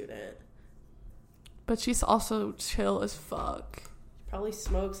college student, but she's also chill as fuck. Probably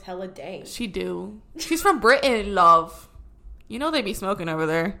smokes hella dank. She do. She's from Britain, love. They be smoking over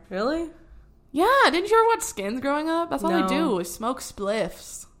there. Really? Yeah. Didn't you ever watch Skins growing up? That's all they do is smoke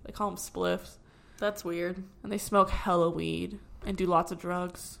spliffs. They call them spliffs. That's weird. And they smoke hella weed and do lots of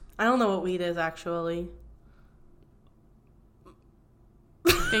drugs. I don't know what weed is, actually.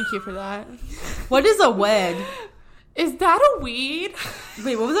 Thank you for that. What is a wed? Is that a weed?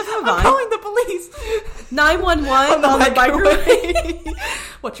 Wait, what was that from Vine? I'm calling the police. 911 on the microwave.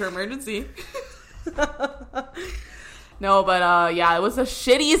 What's your emergency? No, but it was the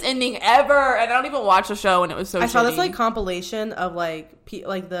shittiest ending ever, and I don't even watch the show, and it was so. I saw this compilation of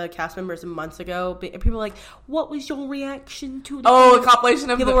the cast members months ago. People were like, "What was your reaction to?" A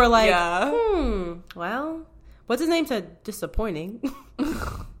compilation of people were like, well, what's his name said disappointing.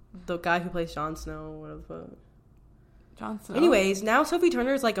 The guy who plays Jon Snow, whatever the fuck. Jon Snow. Anyways, now Sophie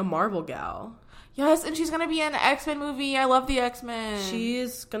Turner is a Marvel gal. Yes, and she's gonna be in an X-Men movie. I love the X-Men.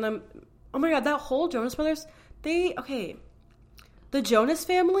 She's gonna. Oh my god, that whole Jonas Brothers. The Jonas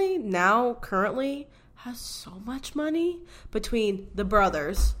family now currently has so much money between the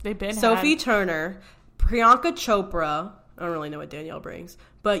brothers. They've been Sophie Turner, Priyanka Chopra. I don't really know what Danielle brings,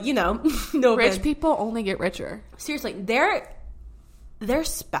 but no. Rich people only get richer. Seriously, their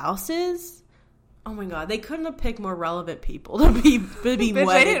spouses. Oh my god, they couldn't have picked more relevant people to be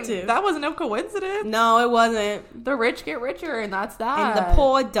wedded to. That wasn't a coincidence. No, it wasn't. The rich get richer, and that's that. And the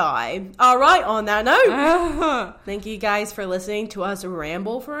poor die. All right, on that note, thank you guys for listening to us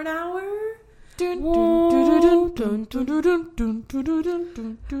ramble for an hour.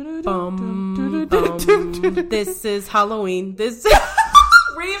 This is Halloween. This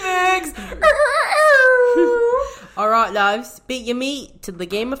remix. All right, loves, beat your meat to the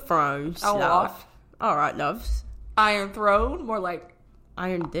Game of Thrones. Love. All right, loves. Iron Throne, more like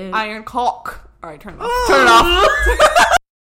Iron Dick. Iron Cock. All right, turn it off. Turn it off.